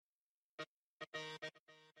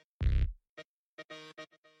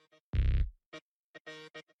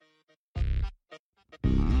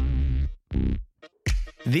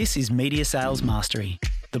This is Media Sales Mastery,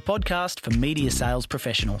 the podcast for media sales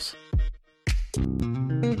professionals.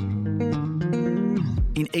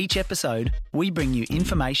 In each episode, we bring you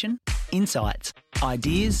information, insights,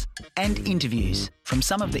 ideas, and interviews from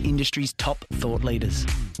some of the industry's top thought leaders.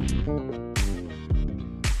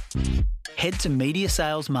 Head to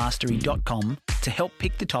mediasalesmastery.com to help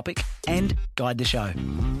pick the topic and guide the show.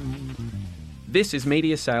 This is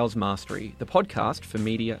Media Sales Mastery, the podcast for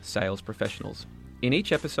media sales professionals. In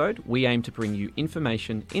each episode, we aim to bring you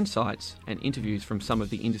information, insights, and interviews from some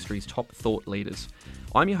of the industry's top thought leaders.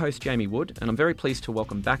 I'm your host, Jamie Wood, and I'm very pleased to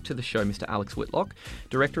welcome back to the show Mr. Alex Whitlock,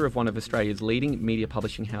 director of one of Australia's leading media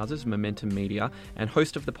publishing houses, Momentum Media, and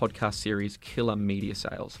host of the podcast series Killer Media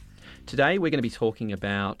Sales. Today, we're going to be talking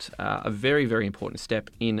about a very, very important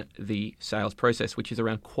step in the sales process, which is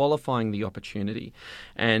around qualifying the opportunity.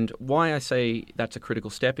 And why I say that's a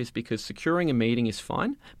critical step is because securing a meeting is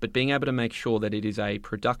fine, but being able to make sure that it is a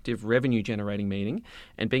productive revenue-generating meeting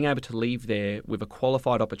and being able to leave there with a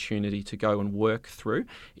qualified opportunity to go and work through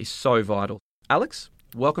is so vital. Alex,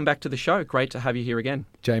 welcome back to the show. Great to have you here again.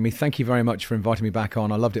 Jamie, thank you very much for inviting me back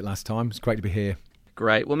on. I loved it last time. It's great to be here.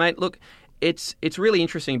 Great. Well, mate, look, It's really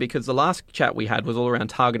interesting because the last chat we had was all around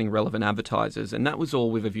targeting relevant advertisers, and that was all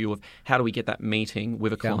with a view of how do we get that meeting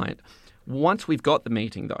with a client. Once we've got the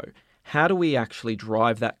meeting, though, how do we actually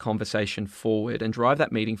drive that conversation forward and drive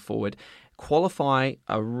that meeting forward, qualify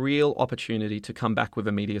a real opportunity to come back with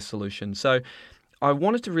a media solution? So I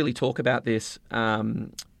wanted to really talk about this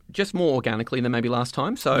just more organically than maybe last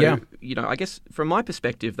time. So, I guess from my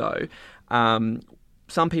perspective, though,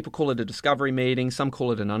 some people call it a discovery meeting, some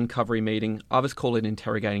call it an uncovery meeting. Others call it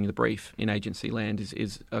interrogating the brief in agency land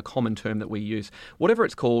is a common term that we use. Whatever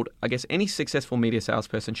it's called, I guess any successful media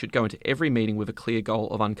salesperson should go into every meeting with a clear goal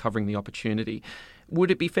of uncovering the opportunity.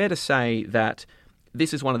 Would it be fair to say that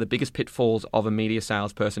this is one of the biggest pitfalls of a media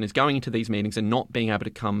salesperson is going into these meetings and not being able to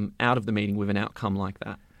come out of the meeting with an outcome like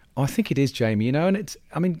that? I think it is, Jamie. And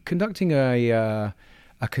conducting a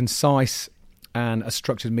concise and a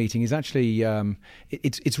structured meeting is actually,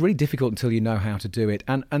 it's really difficult until you know how to do it.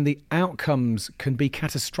 And the outcomes can be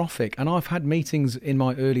catastrophic. And I've had meetings in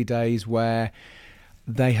my early days where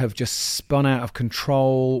they have just spun out of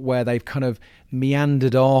control, where they've kind of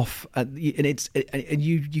meandered off, and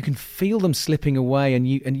you can feel them slipping away, and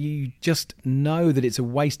you just know that it's a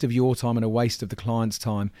waste of your time and a waste of the client's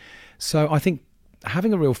time. So I think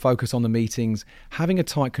having a real focus on the meetings, having a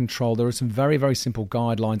tight control, there are some very, very simple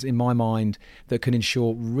guidelines in my mind that can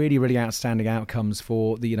ensure really, really outstanding outcomes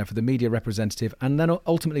for the media representative and then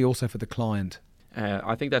ultimately also for the client.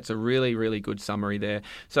 I think that's a really, really good summary there.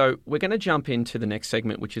 So we're going to jump into the next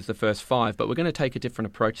segment, which is the first five, but we're going to take a different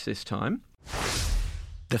approach this time.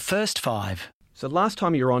 The first five. So last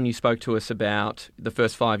time you were on, you spoke to us about the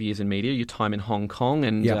first 5 years in media, your time in Hong Kong,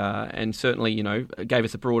 and certainly, gave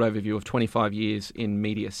us a broad overview of 25 years in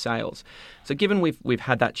media sales. So given we've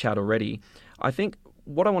had that chat already, I think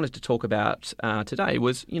what I wanted to talk about today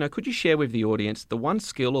was, could you share with the audience the one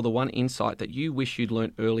skill or the one insight that you wish you'd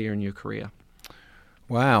learnt earlier in your career?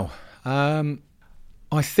 Wow.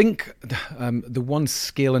 I think the one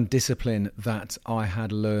skill and discipline that I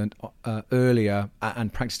had learned earlier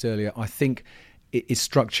and practiced earlier, I think is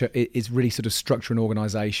structure. Is really sort of structure and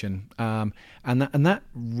organisation, and that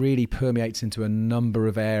really permeates into a number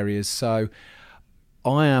of areas. So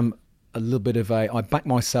I am a little bit of I back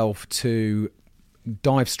myself to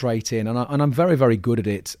dive straight in, and I'm very, very good at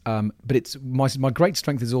it. But it's my great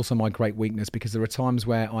strength is also my great weakness, because there are times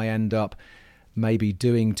where I end up maybe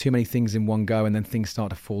doing too many things in one go and then things start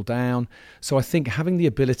to fall down. So I think having the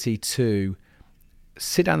ability to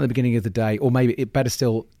sit down at the beginning of the day, or maybe it better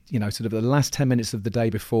still, sort of the last 10 minutes of the day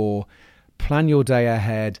before, plan your day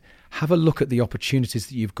ahead, have a look at the opportunities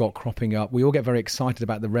that you've got cropping up. We all get very excited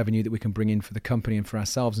about the revenue that we can bring in for the company and for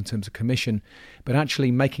ourselves in terms of commission, but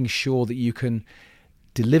actually making sure that you can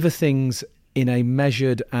deliver things in a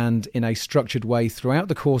measured and in a structured way throughout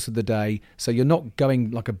the course of the day, so you're not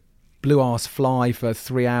going like a blue-ass fly for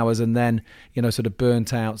 3 hours and then, sort of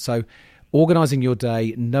burnt out. So organising your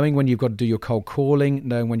day, knowing when you've got to do your cold calling,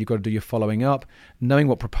 knowing when you've got to do your following up, knowing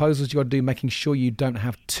what proposals you've got to do, making sure you don't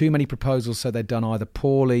have too many proposals so they're done either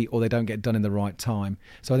poorly or they don't get done in the right time.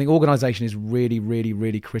 So I think organisation is really, really,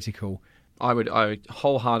 really critical. I would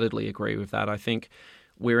wholeheartedly agree with that. I think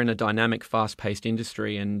we're in a dynamic, fast-paced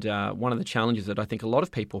industry, and one of the challenges that I think a lot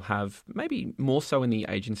of people have, maybe more so in the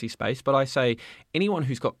agency space, but I say anyone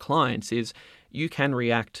who's got clients, is you can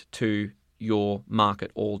react to your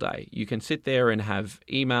market all day. You can sit there and have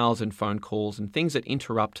emails and phone calls and things that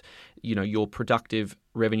interrupt, your productive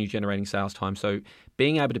revenue generating sales time. So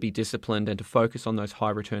being able to be disciplined and to focus on those high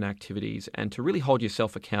return activities and to really hold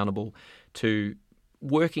yourself accountable to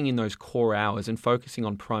working in those core hours and focusing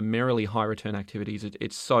on primarily high return activities,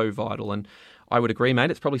 it's so vital. And I would agree, mate.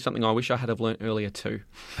 It's probably something I wish I had have learnt earlier too.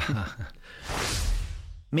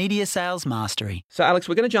 Media Sales Mastery. So, Alex,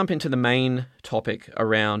 we're going to jump into the main topic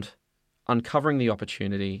around uncovering the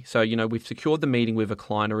opportunity. So, we've secured the meeting with a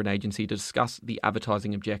client or an agency to discuss the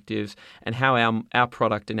advertising objectives and how our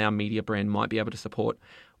product and our media brand might be able to support.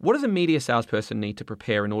 What does a media salesperson need to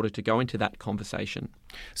prepare in order to go into that conversation?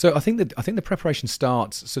 So I think the preparation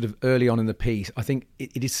starts sort of early on in the piece. I think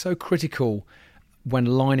it is so critical when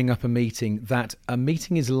lining up a meeting that a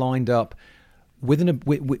meeting is lined up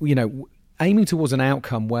aiming towards an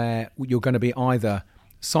outcome where you're going to be either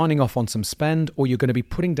signing off on some spend or you're going to be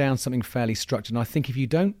putting down something fairly structured. And I think if you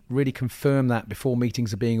don't really confirm that before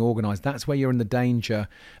meetings are being organised, that's where you're in the danger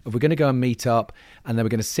of we're going to go and meet up and then we're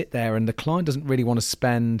going to sit there and the client doesn't really want to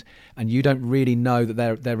spend and you don't really know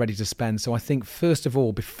that they're ready to spend. So I think first of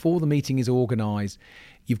all, before the meeting is organised,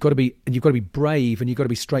 you've got to be brave and you've got to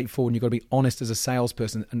be straightforward and you've got to be honest as a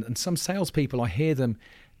salesperson. And some salespeople, I hear them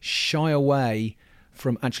shy away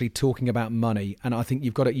from actually talking about money. And I think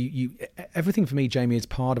you've got to, everything for me, Jamie, is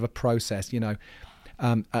part of a process, and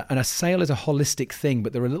a sale is a holistic thing,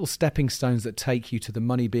 but there are little stepping stones that take you to the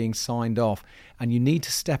money being signed off. And you need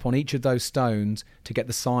to step on each of those stones to get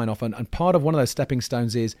the sign off. And part of one of those stepping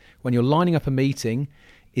stones is when you're lining up a meeting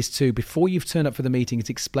is to, before you've turned up for the meeting, is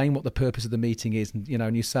explain what the purpose of the meeting is. And,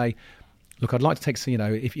 and you say, look, I'd like to take,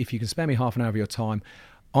 if you can spare me half an hour of your time,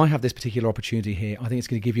 I have this particular opportunity here. I think it's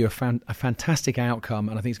going to give you a fantastic outcome,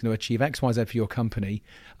 and I think it's going to achieve X, Y, Z for your company.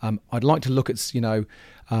 I'd like to look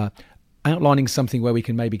at, outlining something where we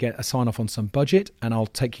can maybe get a sign-off on some budget, and I'll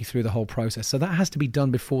take you through the whole process. So that has to be done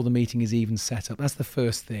before the meeting is even set up. That's the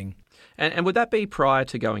first thing. And would that be prior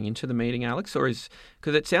to going into the meeting, Alex? Or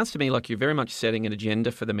because it sounds to me like you're very much setting an agenda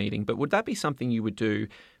for the meeting, but would that be something you would do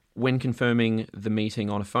when confirming the meeting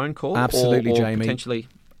on a phone call? Absolutely, or Jamie. Potentially...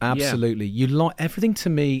 Absolutely. Yeah. Everything to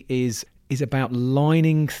me is about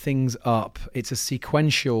lining things up. It's a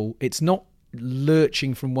sequential. It's not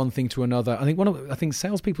lurching from one thing to another. I think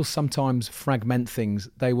salespeople sometimes fragment things.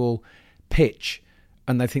 They will pitch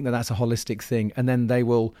and they think that that's a holistic thing, and then they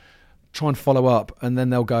will try and follow up, and then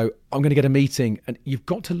they'll go, I'm going to get a meeting. And you've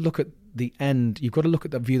got to look at the end. You've got to look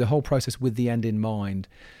at the whole process with the end in mind.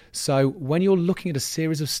 So when you're looking at a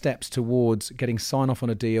series of steps towards getting sign off on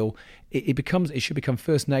a deal, it should become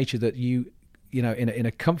first nature that you in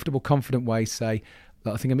a comfortable, confident way say,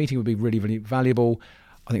 I think a meeting would be really, really valuable.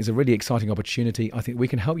 I think it's a really exciting opportunity. I think we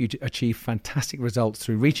can help you to achieve fantastic results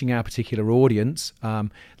through reaching our particular audience.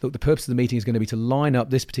 Look, the purpose of the meeting is going to be to line up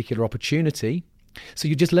this particular opportunity. So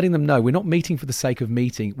you're just letting them know we're not meeting for the sake of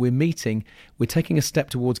meeting. We're taking a step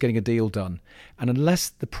towards getting a deal done. And unless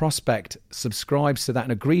the prospect subscribes to that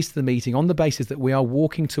and agrees to the meeting on the basis that we are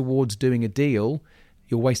walking towards doing a deal,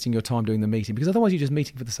 you're wasting your time doing the meeting, because otherwise you're just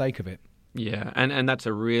meeting for the sake of it. Yeah, and that's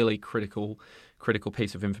a really critical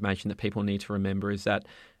piece of information that people need to remember, is that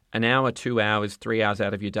an hour, 2 hours, 3 hours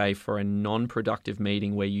out of your day for a non-productive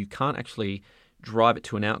meeting where you can't actually drive it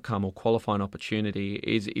to an outcome or qualify an opportunity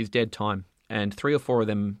is dead time. And 3 or 4 of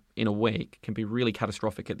them in a week can be really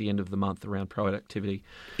catastrophic at the end of the month around productivity.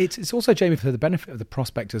 It's also, Jamie, for the benefit of the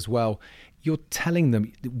prospect as well. You're telling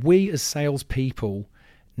them we as salespeople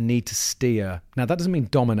need to steer. Now, that doesn't mean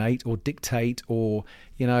dominate or dictate or,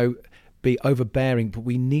 be overbearing, but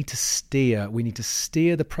we need to steer. We need to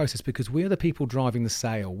steer the process because we're the people driving the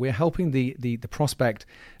sale. We're helping the prospect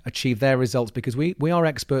achieve their results because we are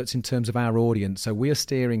experts in terms of our audience. So we are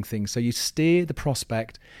steering things. So you steer the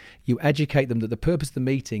prospect, you educate them that the purpose of the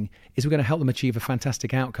meeting is we're going to help them achieve a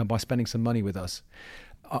fantastic outcome by spending some money with us.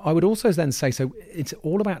 I would also then say, so it's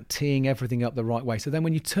all about teeing everything up the right way. So then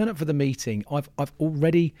when you turn up for the meeting,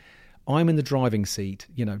 I'm in the driving seat,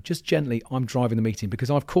 just gently, I'm driving the meeting because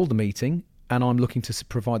I've called the meeting and I'm looking to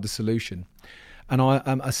provide the solution. And I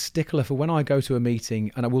am a stickler for when I go to a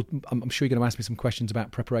meeting, and I'm sure you're going to ask me some questions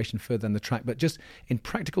about preparation further down the track, but just in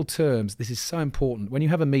practical terms, this is so important. When you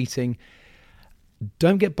have a meeting,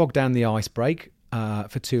 don't get bogged down the ice break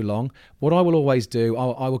for too long. What I will always do,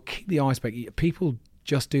 I will keep the ice break. People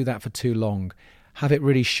just do that for too long. have it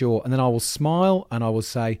really short, and then I will smile and I will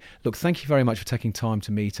say, look, thank you very much for taking time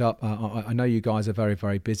to meet up. I know you guys are very,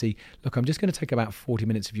 very busy. Look, I'm just going to take about 40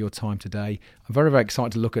 minutes of your time today. I'm very, very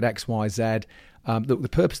excited to look at X, Y, Z. The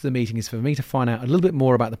purpose of the meeting is for me to find out a little bit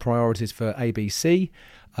more about the priorities for ABC,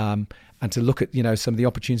 and to look at, some of the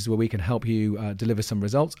opportunities where we can help you deliver some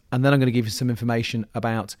results. And then I'm going to give you some information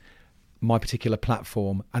about my particular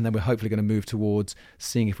platform, and then we're hopefully going to move towards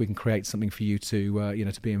seeing if we can create something for you to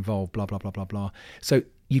to be involved, blah blah blah blah blah. So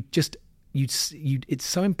it's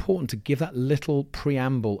so important to give that little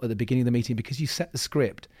preamble at the beginning of the meeting, because you set the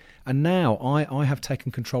script. And now I have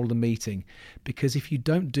taken control of the meeting, because if you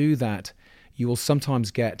don't do that, you will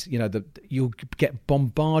sometimes get, you'll get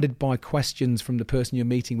bombarded by questions from the person you're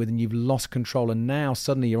meeting with, and you've lost control. And now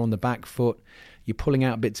suddenly you're on the back foot. You're pulling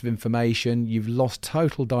out bits of information. You've lost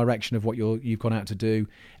total direction of what you've gone out to do,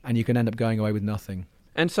 and you can end up going away with nothing.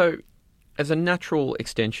 And so, as a natural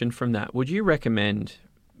extension from that, would you recommend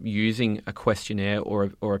using a questionnaire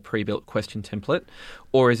or a pre-built question template,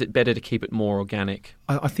 or is it better to keep it more organic?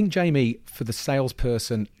 I think, Jamie, for the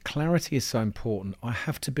salesperson, clarity is so important. I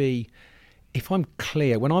have to be. If I'm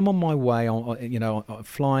clear, when I'm on my way,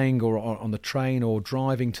 flying or on the train or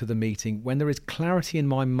driving to the meeting, when there is clarity in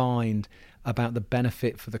my mind about the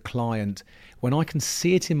benefit for the client, when I can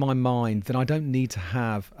see it in my mind, then I don't need to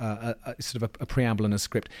have a preamble and a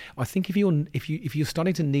script. I think if you're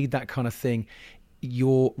starting to need that kind of thing,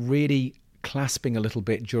 you're really clasping a little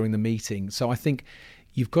bit during the meeting. So I think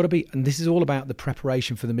you've got to be, and this is all about the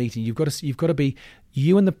preparation for the meeting. You've got to be,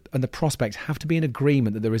 you and the prospect have to be in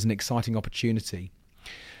agreement that there is an exciting opportunity.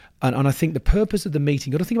 And I think the purpose of the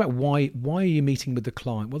meeting, you've got to think about why are you meeting with the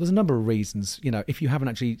client? Well, there's a number of reasons. If you haven't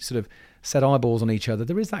actually sort of set eyeballs on each other,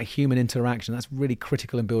 there is that human interaction. That's really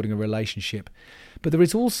critical in building a relationship. But there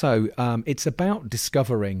is also, it's about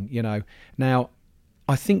discovering, Now,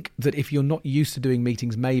 I think that if you're not used to doing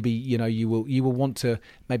meetings, maybe, you will want to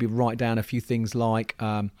maybe write down a few things like,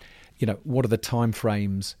 what are the time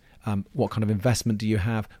frames? What kind of investment do you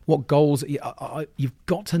have? What goals? You've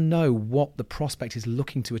got to know what the prospect is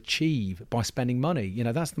looking to achieve by spending money.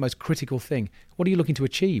 That's the most critical thing. What are you looking to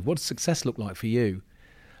achieve? What does success look like for you?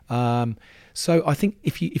 So I think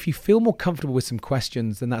if you feel more comfortable with some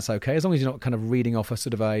questions, then that's okay. As long as you're not kind of reading off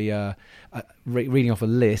reading off a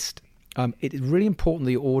list. It is really important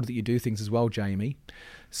the order that you do things as well, Jamie.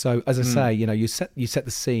 So as I say, you set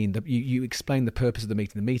the scene. You explain the purpose of the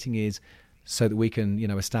meeting. The meeting is so that we can,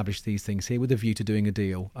 establish these things here with a view to doing a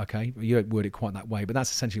deal. Okay, you don't word it quite that way, but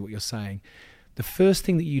that's essentially what you're saying. The first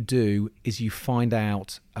thing that you do is you find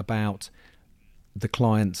out about the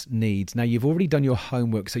client's needs. Now, you've already done your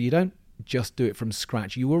homework, so you don't just do it from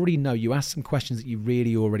scratch. You already know. You ask some questions that you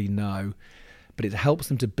really already know, but it helps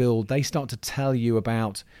them to build. They start to tell you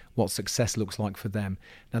about what success looks like for them.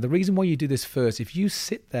 Now, the reason why you do this first, if you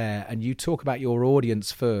sit there and you talk about your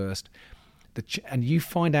audience first, and you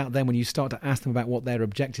find out then when you start to ask them about what their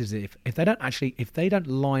objectives are, if they don't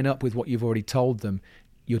line up with what you've already told them,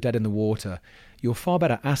 you're dead in the water. You're far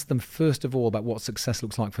better ask them first of all about what success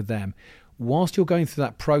looks like for them. Whilst you're going through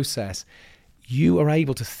that process, you are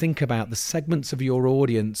able to think about the segments of your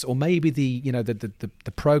audience, or maybe the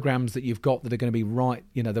programs that you've got that are going to be right,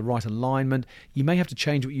 the right alignment. You may have to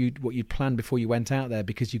change what you planned before you went out there,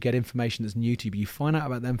 because you get information that's new to you. But you find out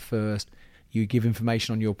about them first. You give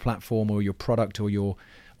information on your platform or your product or your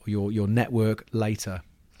network later.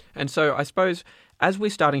 And so I suppose as we're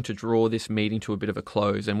starting to draw this meeting to a bit of a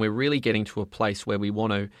close, and we're really getting to a place where we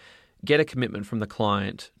want to get a commitment from the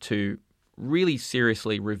client to really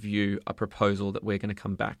seriously review a proposal that we're going to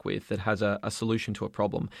come back with that has a solution to a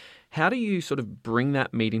problem, how do you sort of bring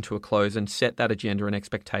that meeting to a close and set that agenda and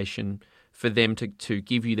expectation for them to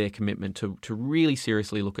give you their commitment to really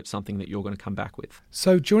seriously look at something that you're going to come back with?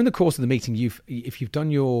 So during the course of the meeting, if you've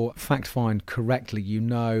done your fact find correctly,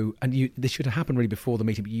 this should have happened really before the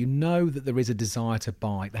meeting, but you know that there is a desire to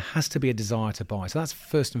buy. There has to be a desire to buy. So that's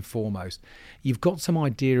first and foremost. You've got some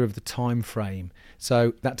idea of the time frame.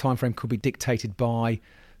 So that time frame could be dictated by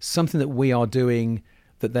something that we are doing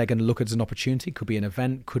that they're going to look at as an opportunity. Could be an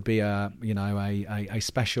event, could be a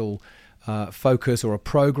special focus or a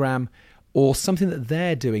program, or something that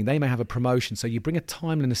they're doing. They may have a promotion. So you bring a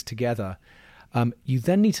timeliness together. You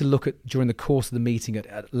then need to look at, during the course of the meeting,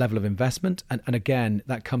 at level of investment. And again,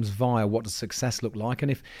 that comes via what does success look like. And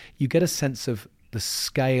if you get a sense of the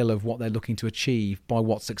scale of what they're looking to achieve by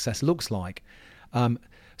what success looks like.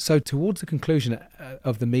 So towards the conclusion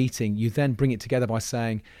of the meeting, you then bring it together by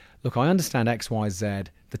saying, look, I understand X, Y, Z.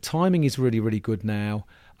 The timing is really, really good now.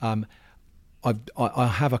 I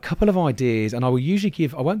have a couple of ideas, and I will usually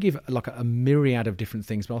I won't give like a myriad of different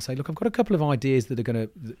things, but I'll say, look, I've got a couple of ideas that are going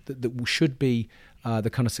to, that should be the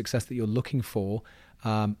kind of success that you're looking for.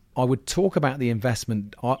 I would talk about the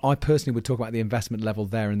investment. I personally would talk about the investment level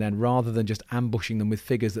there and then, rather than just ambushing them with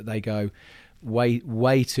figures that they go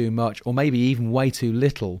way too much, or maybe even way too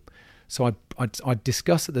little. So I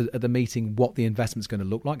discuss at the meeting what the investment's going to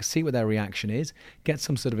look like, see what their reaction is, get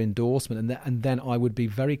some sort of endorsement, and then I would be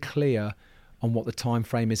very clear on what the time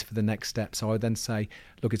frame is for the next step. So I would then say,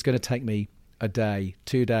 look, it's going to take me a day,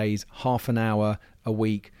 2 days, half an hour, a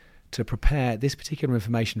week to prepare this particular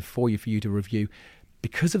information for you to review.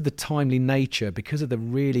 Because of the timely nature, because of the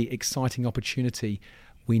really exciting opportunity,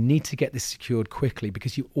 we need to get this secured quickly,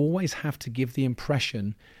 because you always have to give the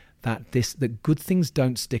impression that good things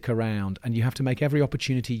don't stick around, and you have to make every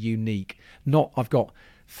opportunity unique. Not, I've got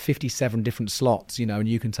 57 different slots, and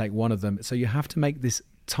you can take one of them. So you have to make this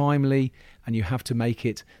timely, and you have to make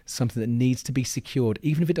it something that needs to be secured.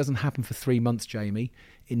 Even if it doesn't happen for 3 months, Jamie,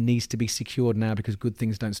 it needs to be secured now, because good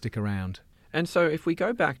things don't stick around. And so if we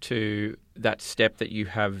go back to that step that you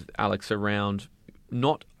have, Alex, around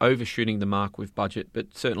not overshooting the mark with budget,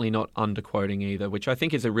 but certainly not underquoting either, which I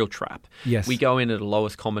think is a real trap. Yes. We go in at a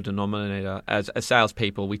lowest common denominator. As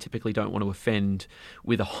salespeople, we typically don't want to offend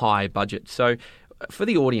with a high budget. So for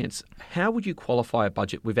the audience, how would you qualify a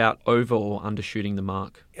budget without over or undershooting the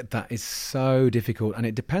mark? That is so difficult, and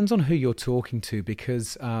it depends on who you're talking to,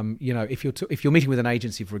 because if you're meeting with an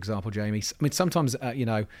agency, for example, Jamie, I mean, sometimes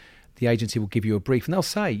the agency will give you a brief and they'll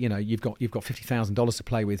say, you've got $50,000 to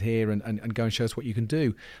play with here, and go and show us what you can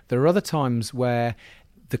do. There are other times where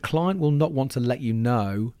the client will not want to let you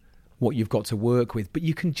know what you've got to work with, but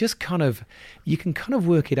you can just kind of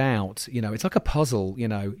work it out. It's like a puzzle.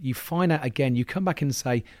 You find out again, you come back and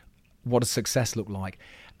say, what does success look like?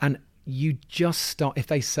 And you just start, if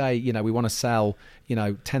they say, we want to sell,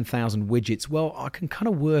 10,000 widgets. Well, I can kind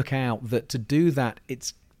of work out that to do that,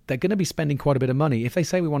 they're going to be spending quite a bit of money. If they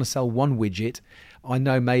say we want to sell one widget, I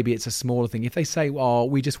know maybe it's a smaller thing. If they say,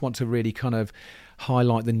 we just want to really kind of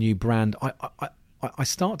highlight the new brand, I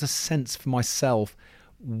start to sense for myself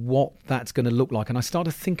what that's going to look like, and I start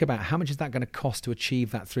to think about how much is that going to cost to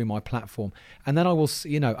achieve that through my platform. And then I will,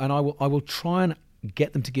 I will try and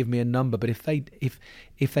get them to give me a number. But if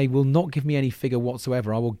they will not give me any figure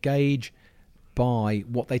whatsoever, I will gauge by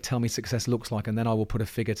what they tell me success looks like, and then I will put a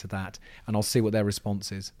figure to that, and I'll see what their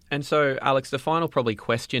response is. And so, Alex, the final probably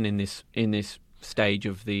question in this stage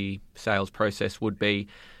of the sales process would be,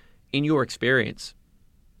 in your experience,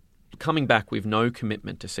 coming back with no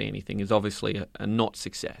commitment to see anything is obviously a not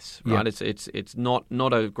success, right? Yeah. It's not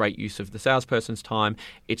a great use of the salesperson's time.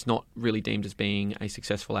 It's not really deemed as being a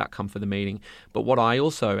successful outcome for the meeting. But what I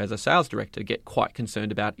also, as a sales director, get quite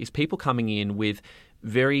concerned about is people coming in with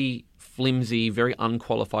very flimsy, very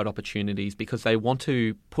unqualified opportunities because they want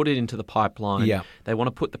to put it into the pipeline. Yeah. They want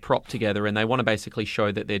to put the prop together, and they want to basically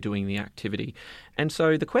show that they're doing the activity. And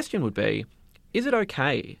so the question would be, is it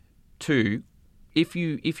okay to, if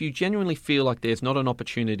you genuinely feel like there's not an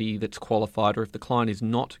opportunity that's qualified, or if the client is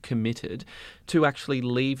not committed, to actually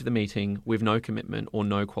leave the meeting with no commitment or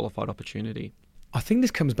no qualified opportunity? I think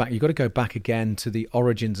this comes back, you've got to go back again to the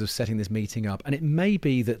origins of setting this meeting up. And it may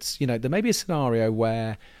be that, there may be a scenario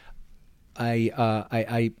where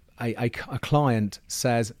a client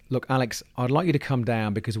says, look, Alex, I'd like you to come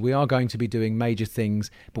down because we are going to be doing major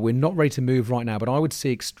things, but we're not ready to move right now. But I would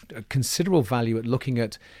see considerable value at looking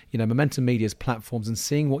at, Momentum Media's platforms and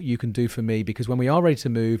seeing what you can do for me, because when we are ready to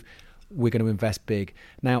move, we're going to invest big.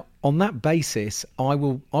 Now, on that basis, I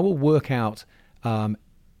will work out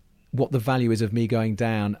what the value is of me going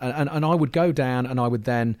down, and I would go down, and I would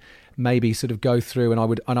then maybe sort of go through, and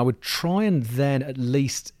I would try and then at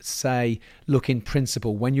least say, look, in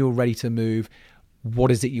principle, when you're ready to move, what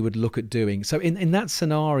is it you would look at doing? So in that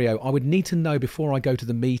scenario, I would need to know before I go to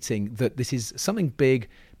the meeting that this is something big,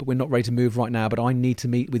 but we're not ready to move right now, but I need to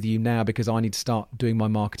meet with you now because I need to start doing my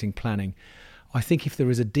marketing planning. I think if there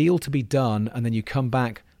is a deal to be done and then you come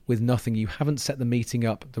back with nothing, you haven't set the meeting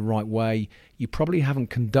up the right way, you probably haven't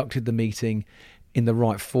conducted the meeting in the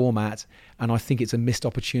right format, and I think it's a missed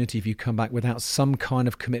opportunity if you come back without some kind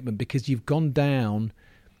of commitment, because you've gone down,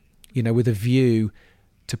 with a view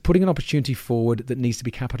to putting an opportunity forward that needs to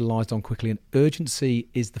be capitalised on quickly. And urgency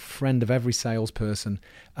is the friend of every salesperson,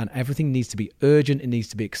 and everything needs to be urgent, it needs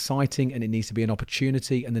to be exciting, and it needs to be an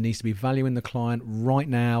opportunity, and there needs to be value in the client right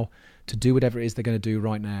now to do whatever it is they're going to do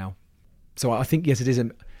right now. So I think, yes, it is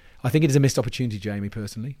a missed opportunity, Jamie,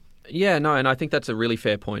 personally. Yeah, no, and I think that's a really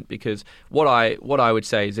fair point, because what I would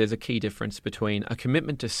say is there's a key difference between a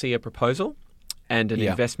commitment to see a proposal and an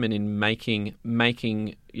investment in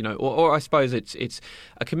making or I suppose it's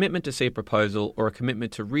a commitment to see a proposal or a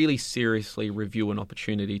commitment to really seriously review an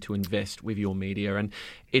opportunity to invest with your media. And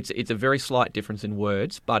it's a very slight difference in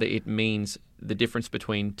words, but it means the difference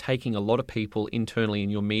between taking a lot of people internally in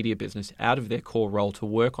your media business out of their core role to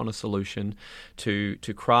work on a solution, to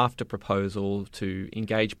craft a proposal, to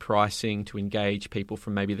engage pricing, to engage people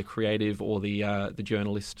from maybe the creative or the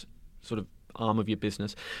journalist sort of arm of your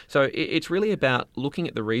business. So it's really about looking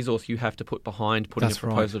at the resource you have to put behind putting a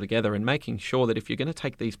proposal together and making sure that if you're going to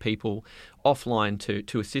take these people offline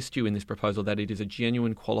to assist you in this proposal, that it is a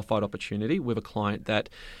genuine qualified opportunity with a client that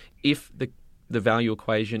if the value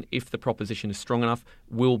equation, if the proposition is strong enough,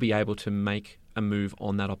 will be able to make a move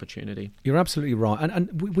on that opportunity. You're absolutely right.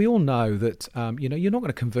 And we all know that, you're not going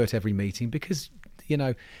to convert every meeting because,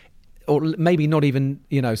 or maybe not even,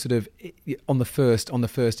 sort of on the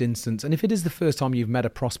first instance. And if it is the first time you've met a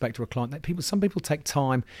prospect or a client, some people take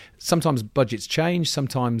time. Sometimes budgets change.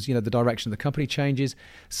 Sometimes, the direction of the company changes.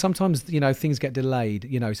 Sometimes, things get delayed,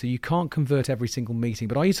 so you can't convert every single meeting.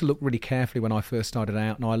 But I used to look really carefully when I first started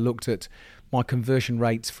out, and I looked at my conversion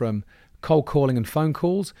rates from cold calling and phone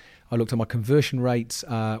calls. I looked at my conversion rates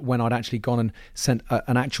when I'd actually gone and sent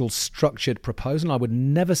an actual structured proposal. I would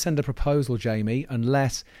never send a proposal, Jamie,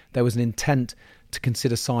 unless there was an intent to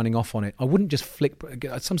consider signing off on it. I wouldn't just flick.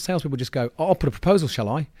 Some salespeople just go, "Oh, I'll put a proposal, shall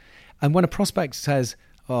I?" And when a prospect says,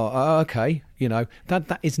 "Oh, okay,"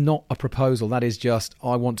 that is not a proposal. That is just,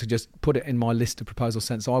 I want to just put it in my list of proposals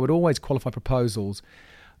sent. So I would always qualify proposals.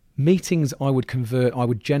 Meetings I would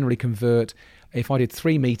generally convert. If I did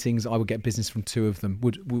 3 meetings, I would get business from 2 of them.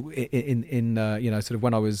 Sort of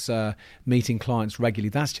when I was meeting clients regularly,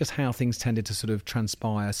 that's just how things tended to sort of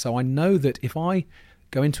transpire. So I know that if I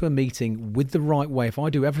go into a meeting with the right way, if I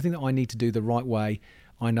do everything that I need to do the right way,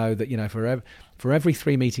 I know that for every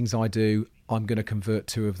 3 meetings I do, I'm going to convert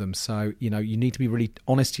 2 of them. So you need to be really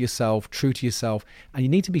honest to yourself, true to yourself, and you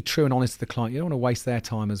need to be true and honest to the client. You don't want to waste their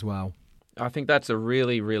time as well. I think that's a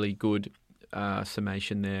really, really good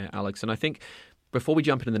summation there, Alex. And I think before we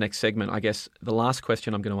jump into the next segment, I guess the last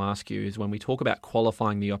question I'm going to ask you is when we talk about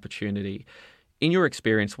qualifying the opportunity, in your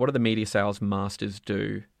experience, what do the media sales masters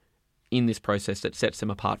do in this process that sets them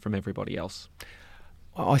apart from everybody else?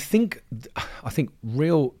 I think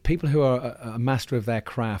real people who are a master of their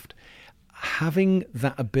craft, having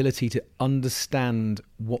that ability to understand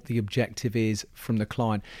what the objective is from the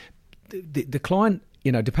client. The client,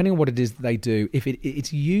 depending on what it is that they do, if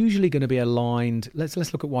it's usually going to be aligned. Let's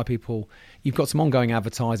look at why you've got some ongoing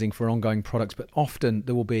advertising for ongoing products, but often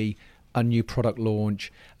there will be a new product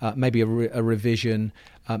launch, maybe a revision,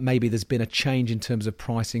 maybe there's been a change in terms of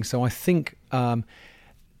pricing. So I think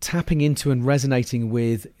tapping into and resonating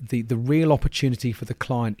with the real opportunity for the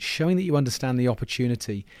client, showing that you understand the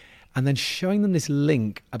opportunity, and then showing them this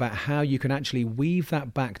link about how you can actually weave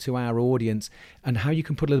that back to our audience and how you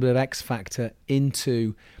can put a little bit of X factor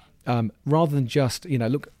into, rather than just,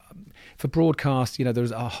 look, for broadcast,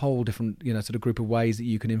 there's a whole different, sort of group of ways that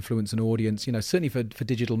you can influence an audience. Certainly for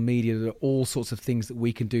digital media, there are all sorts of things that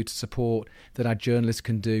we can do to support, that our journalists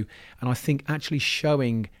can do. And I think actually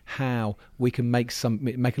showing how we can make a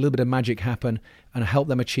little bit of magic happen and help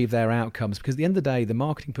them achieve their outcomes. Because at the end of the day, the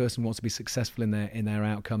marketing person wants to be successful in their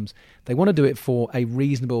outcomes. They want to do it for a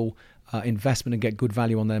reasonable investment and get good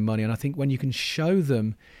value on their money. And I think when you can show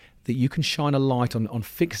them that you can shine a light on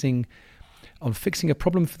fixing a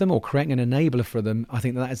problem for them or creating an enabler for them, I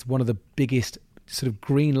think that is one of the biggest sort of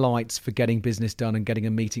green lights for getting business done and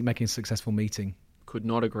getting making a successful meeting. Could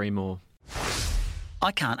not agree more.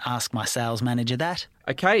 I can't ask my sales manager that.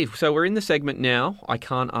 Okay, so we're in the segment now. I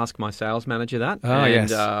can't ask my sales manager that. Oh, and,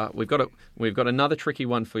 yes. We've got another tricky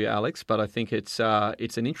one for you, Alex, but I think it's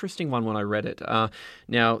an interesting one when I read it.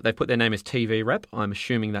 Now, they put their name as TV Rep. I'm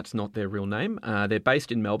assuming that's not their real name. They're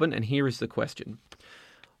based in Melbourne, and here is the question.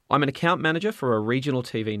 I'm an account manager for a regional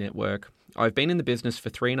TV network. I've been in the business for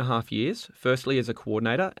 3.5 years, firstly as a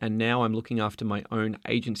coordinator, and now I'm looking after my own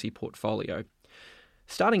agency portfolio.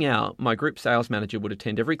 Starting out, my group sales manager would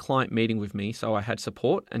attend every client meeting with me so I had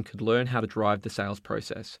support and could learn how to drive the sales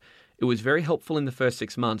process. It was very helpful in the first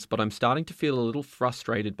 6 months, but I'm starting to feel a little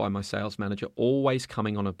frustrated by my sales manager always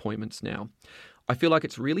coming on appointments now. I feel like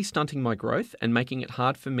it's really stunting my growth and making it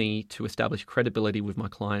hard for me to establish credibility with my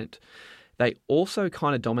client. They also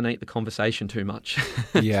kind of dominate the conversation too much.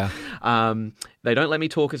 Yeah. They don't let me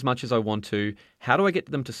talk as much as I want to. How do I get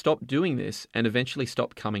them to stop doing this and eventually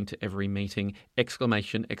stop coming to every meeting?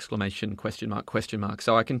 Exclamation, exclamation, question mark, question mark.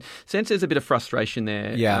 So I can sense there's a bit of frustration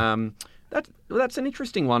there. Yeah. That's an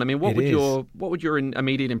interesting one. I mean, what would your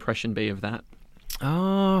immediate impression be of that?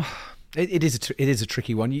 It is a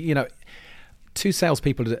tricky one. two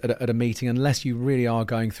salespeople at a meeting, unless you really are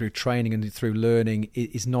going through training and through learning,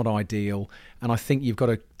 is not ideal. And I think you've got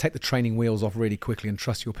to take the training wheels off really quickly and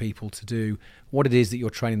trust your people to do what it is that you're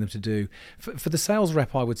training them to do. For the sales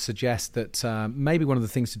rep, I would suggest that maybe one of the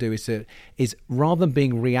things to do is rather than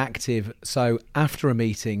being reactive, so after a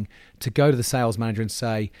meeting, to go to the sales manager and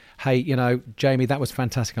say, hey, Jamie, that was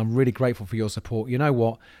fantastic. I'm really grateful for your support. You know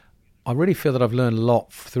what? I really feel that I've learned a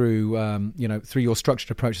lot through your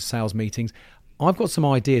structured approach to sales meetings. I've got some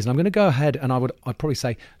ideas, and I'm going to go ahead and I'd probably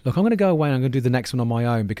say, look, I'm going to go away and I'm going to do the next one on my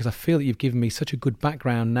own because I feel that you've given me such a good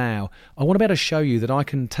background now. I want to be able to show you that I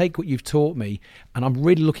can take what you've taught me, and I'm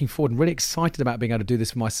really looking forward and really excited about being able to do this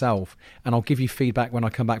for myself, and I'll give you feedback when I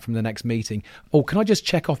come back from the next meeting. Or can I just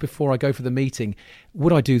check off before I go for the meeting?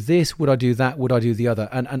 Would I do this? Would I do that? Would I do the other?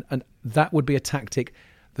 And that would be a tactic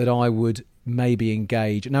that I would maybe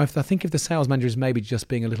engage. Now, if the sales manager is maybe just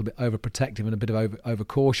being a little bit overprotective and a bit of over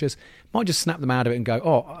cautious, might just snap them out of it and go,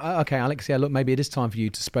 oh, okay, Alex, yeah, look, maybe it is time for you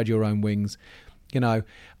to spread your own wings.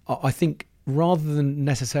 I think rather than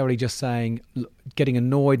necessarily just saying, getting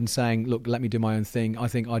annoyed and saying, look, let me do my own thing, I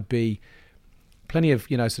think I'd be plenty of,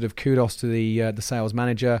 sort of kudos to the sales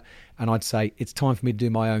manager, and I'd say it's time for me to do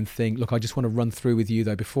my own thing. Look, I just want to run through with you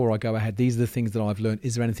though before I go ahead. These are the things that I've learned.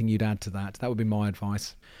 Is there anything you'd add to that? That would be my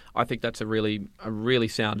advice. I think that's a really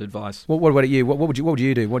sound advice. What about you? What would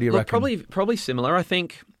you do? What do you reckon? Probably similar. I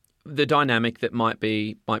think the dynamic that might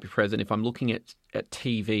be present if I'm looking at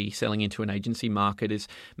TV selling into an agency market is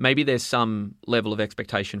maybe there's some level of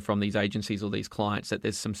expectation from these agencies or these clients that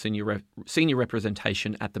there's some senior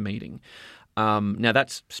representation at the meeting. Now,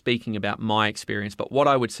 that's speaking about my experience, but what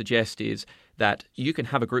I would suggest is that you can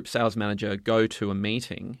have a group sales manager go to a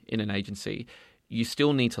meeting in an agency. You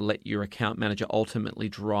still need to let your account manager ultimately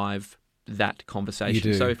drive that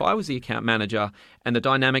conversation. So if I was the account manager and the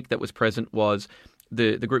dynamic that was present was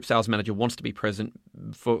the group sales manager wants to be present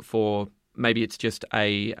for maybe it's just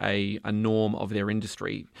a norm of their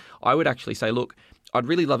industry, I would actually say, look, I'd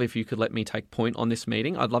really love if you could let me take point on this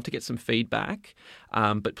meeting. I'd love to get some feedback,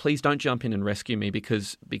 but please don't jump in and rescue me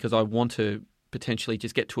because I want to potentially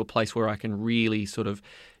just get to a place where I can really sort of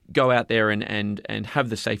go out there and have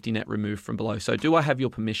the safety net removed from below. So do I have your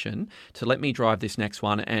permission to let me drive this next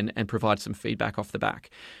one and provide some feedback off the back?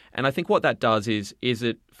 And I think what that does is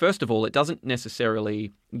it, first of all, it doesn't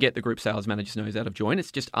necessarily get the group sales manager's nose out of joint.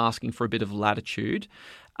 It's just asking for a bit of latitude.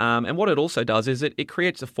 And what it also does is it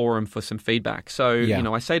creates a forum for some feedback. So,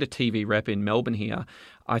 I say to TV rep in Melbourne here,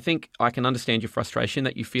 I think I can understand your frustration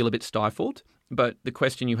that you feel a bit stifled. But the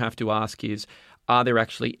question you have to ask is, are there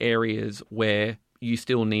actually areas where you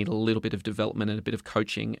still need a little bit of development and a bit of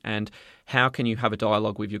coaching, and how can you have a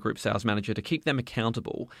dialogue with your group sales manager to keep them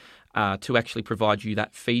accountable to actually provide you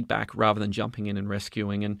that feedback rather than jumping in and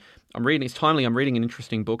rescuing. And I'm reading an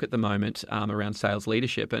interesting book at the moment around sales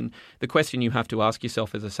leadership, and the question you have to ask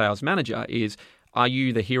yourself as a sales manager is, are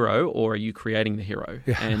you the hero or are you creating the hero?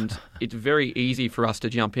 Yeah. And it's very easy for us to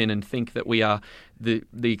jump in and think that we are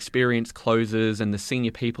the experienced closers and the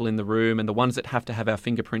senior people in the room and the ones that have to have our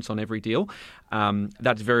fingerprints on every deal.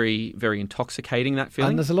 That's very, very intoxicating, that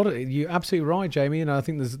feeling. And there's a lot of, you're absolutely right, Jamie. I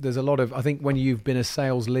think there's a lot of, I think when you've been a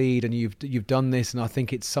sales lead and you've done this, and I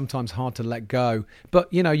think it's sometimes hard to let go. But,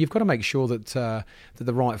 you've got to make sure that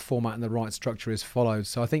the right format and the right structure is followed.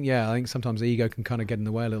 So I think sometimes ego can kind of get in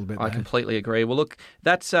the way a little bit there. I completely agree. Well, look,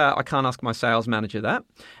 that's I can't ask my sales manager that.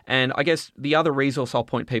 And I guess the other resource I'll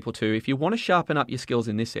point people to, if you want to sharpen up your skills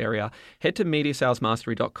in this area, head to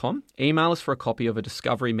MediaSalesMastery.com. Email us for a copy of a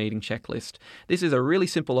discovery meeting checklist. This is a really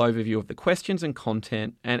simple overview of the questions and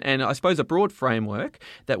content and I suppose a broad framework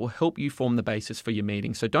that will help you form the basis for your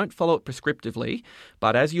meeting. So don't follow it prescriptively,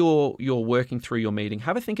 but as you're working through your meeting,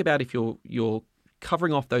 have a think about if you're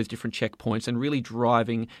covering off those different checkpoints and really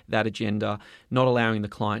driving that agenda, not allowing the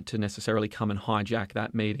client to necessarily come and hijack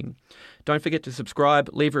that meeting. Don't forget to subscribe,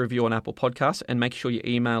 leave a review on Apple Podcasts, and make sure you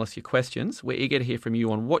email us your questions. We're eager to hear from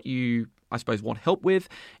you on what you, want help with,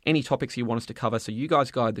 any topics you want us to cover, so you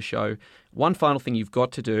guys guide the show. One final thing you've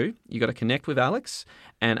got to do, you've got to connect with Alex.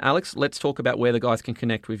 And Alex, let's talk about where the guys can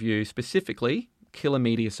connect with you, specifically Killer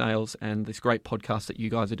Media Sales and this great podcast that you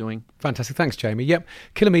guys are doing. Fantastic. Thanks, Jamie. Yep.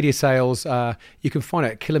 Killer Media Sales, you can find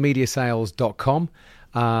it at killermediasales.com.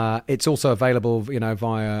 It's also available,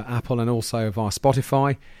 via Apple and also via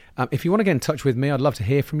Spotify. If you want to get in touch with me, I'd love to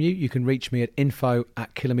hear from you. You can reach me at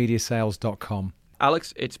info@killermediasales.com.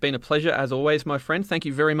 Alex, it's been a pleasure as always, my friend. Thank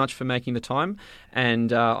you very much for making the time.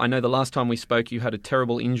 And I know the last time we spoke, you had a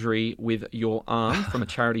terrible injury with your arm from a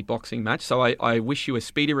charity boxing match. So I wish you a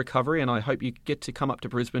speedy recovery, and I hope you get to come up to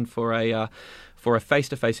Brisbane for a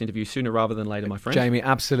face-to-face interview sooner rather than later, my friend. Jamie,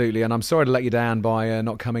 absolutely. And I'm sorry to let you down by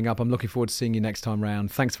not coming up. I'm looking forward to seeing you next time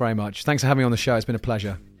round. Thanks very much. Thanks for having me on the show. It's been a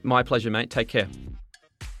pleasure. My pleasure, mate. Take care.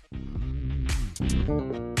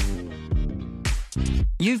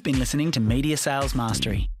 You've been listening to Media Sales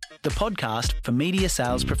Mastery, the podcast for media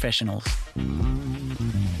sales professionals.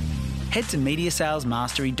 Head to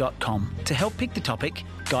MediaSalesMastery.com to help pick the topic,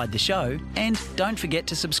 guide the show, and don't forget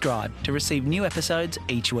to subscribe to receive new episodes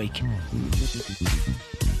each week.